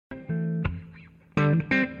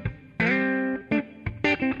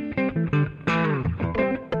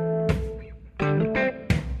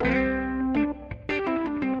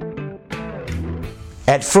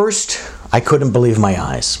At first, I couldn't believe my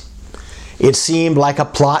eyes. It seemed like a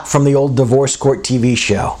plot from the old divorce court TV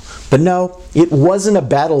show. But no, it wasn't a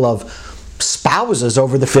battle of spouses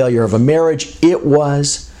over the failure of a marriage. It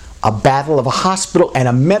was a battle of a hospital and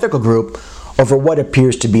a medical group over what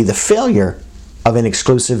appears to be the failure of an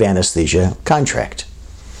exclusive anesthesia contract.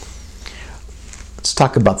 Let's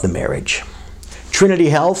talk about the marriage. Trinity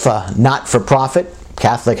Health, a not-for-profit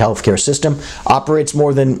Catholic healthcare system, operates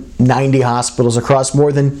more than 90 hospitals across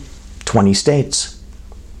more than 20 states.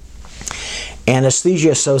 Anesthesia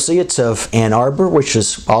Associates of Ann Arbor, which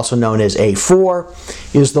is also known as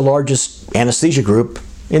A4, is the largest anesthesia group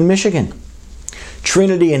in Michigan.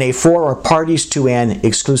 Trinity and A4 are parties to an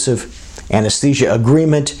exclusive anesthesia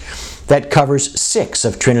agreement that covers 6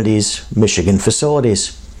 of Trinity's Michigan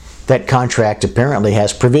facilities. That contract apparently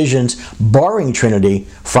has provisions barring Trinity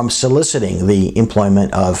from soliciting the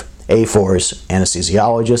employment of A4's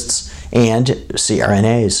anesthesiologists and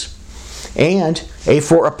CRNAs. And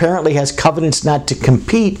A4 apparently has covenants not to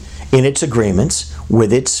compete in its agreements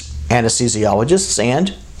with its anesthesiologists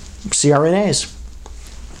and CRNAs.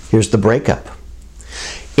 Here's the breakup.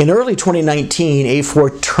 In early 2019,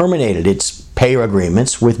 A4 terminated its payer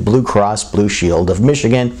agreements with Blue Cross Blue Shield of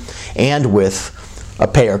Michigan and with a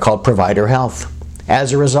payer called Provider Health.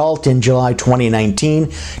 As a result, in July 2019,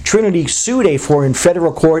 Trinity sued A4 in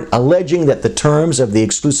federal court, alleging that the terms of the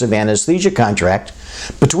exclusive anesthesia contract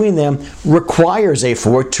between them requires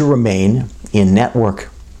A4 to remain in network.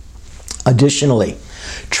 Additionally,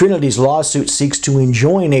 Trinity's lawsuit seeks to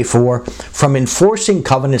enjoin A4 from enforcing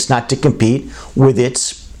covenants not to compete with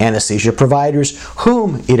its anesthesia providers,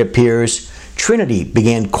 whom, it appears, Trinity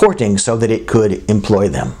began courting so that it could employ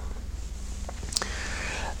them.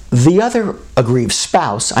 The other aggrieved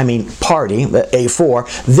party,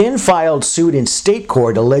 A4, then filed suit in state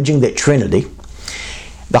court alleging that Trinity,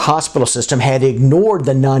 the hospital system, had ignored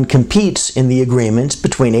the non-competes in the agreements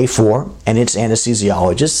between A4 and its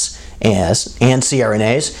anesthesiologists and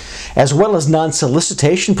CRNAs, as well as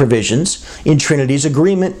non-solicitation provisions in Trinity's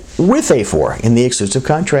agreement with A4 in the exclusive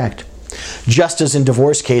contract. Just as in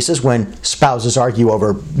divorce cases when spouses argue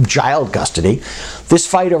over child custody, this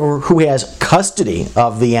fight over who has custody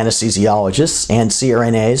of the anesthesiologists and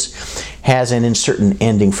CRNAs has an uncertain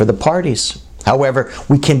ending for the parties. However,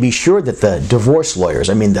 we can be sure that the divorce lawyers,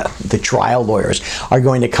 the trial lawyers, are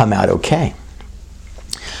going to come out okay.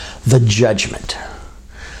 The judgment.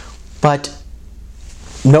 But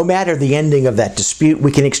no matter the ending of that dispute,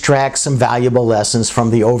 we can extract some valuable lessons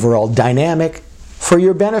from the overall dynamic for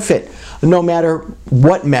your benefit, no matter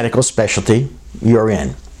what medical specialty you're in.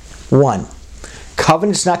 1.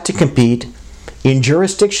 Covenants not to compete in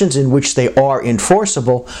jurisdictions in which they are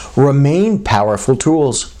enforceable remain powerful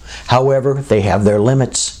tools. However, they have their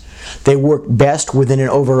limits. They work best within an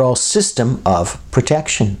overall system of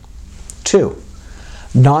protection. 2.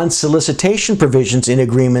 Non-solicitation provisions in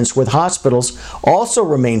agreements with hospitals also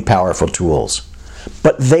remain powerful tools.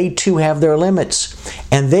 But they too have their limits,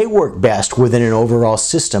 and they work best within an overall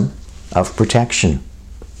system of protection.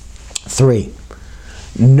 3.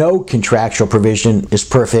 No contractual provision is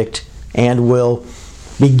perfect and will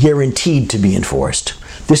be guaranteed to be enforced.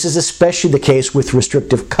 This is especially the case with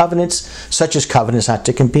restrictive covenants, such as covenants not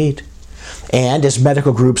to compete. And as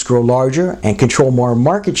medical groups grow larger and control more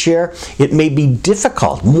market share, it may be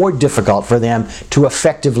more difficult for them to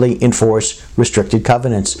effectively enforce restricted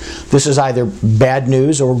covenants. This is either bad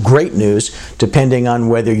news or great news, depending on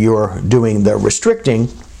whether you're doing the restricting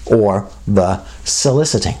or the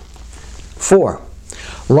soliciting. 4.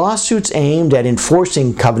 Lawsuits aimed at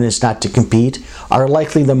enforcing covenants not to compete are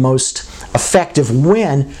likely the most effective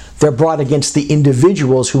when they're brought against the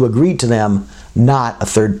individuals who agreed to them, not a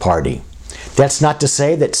third party. That's not to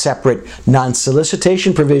say that separate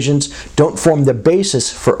non-solicitation provisions don't form the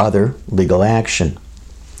basis for other legal action.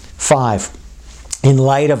 5. In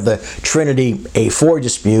light of the Trinity A4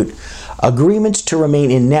 dispute, agreements to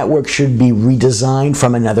remain in network should be redesigned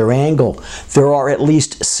from another angle. There are at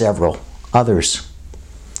least several others.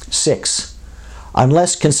 6.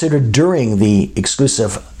 Unless considered during the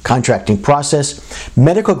exclusive contracting process,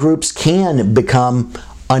 medical groups can become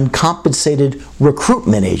uncompensated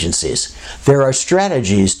recruitment agencies. There are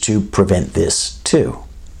strategies to prevent this too.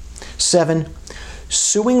 7.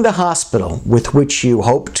 Suing the hospital with which you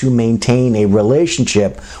hope to maintain a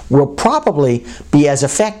relationship will probably be as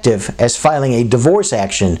effective as filing a divorce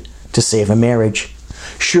action to save a marriage.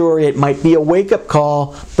 Sure, it might be a wake-up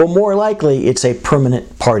call, but more likely it's a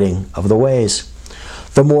permanent parting of the ways.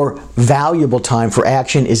 The more valuable time for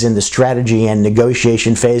action is in the strategy and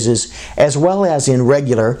negotiation phases, as well as in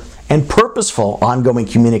regular and purposeful ongoing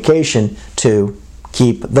communication to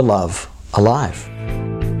keep the love alive.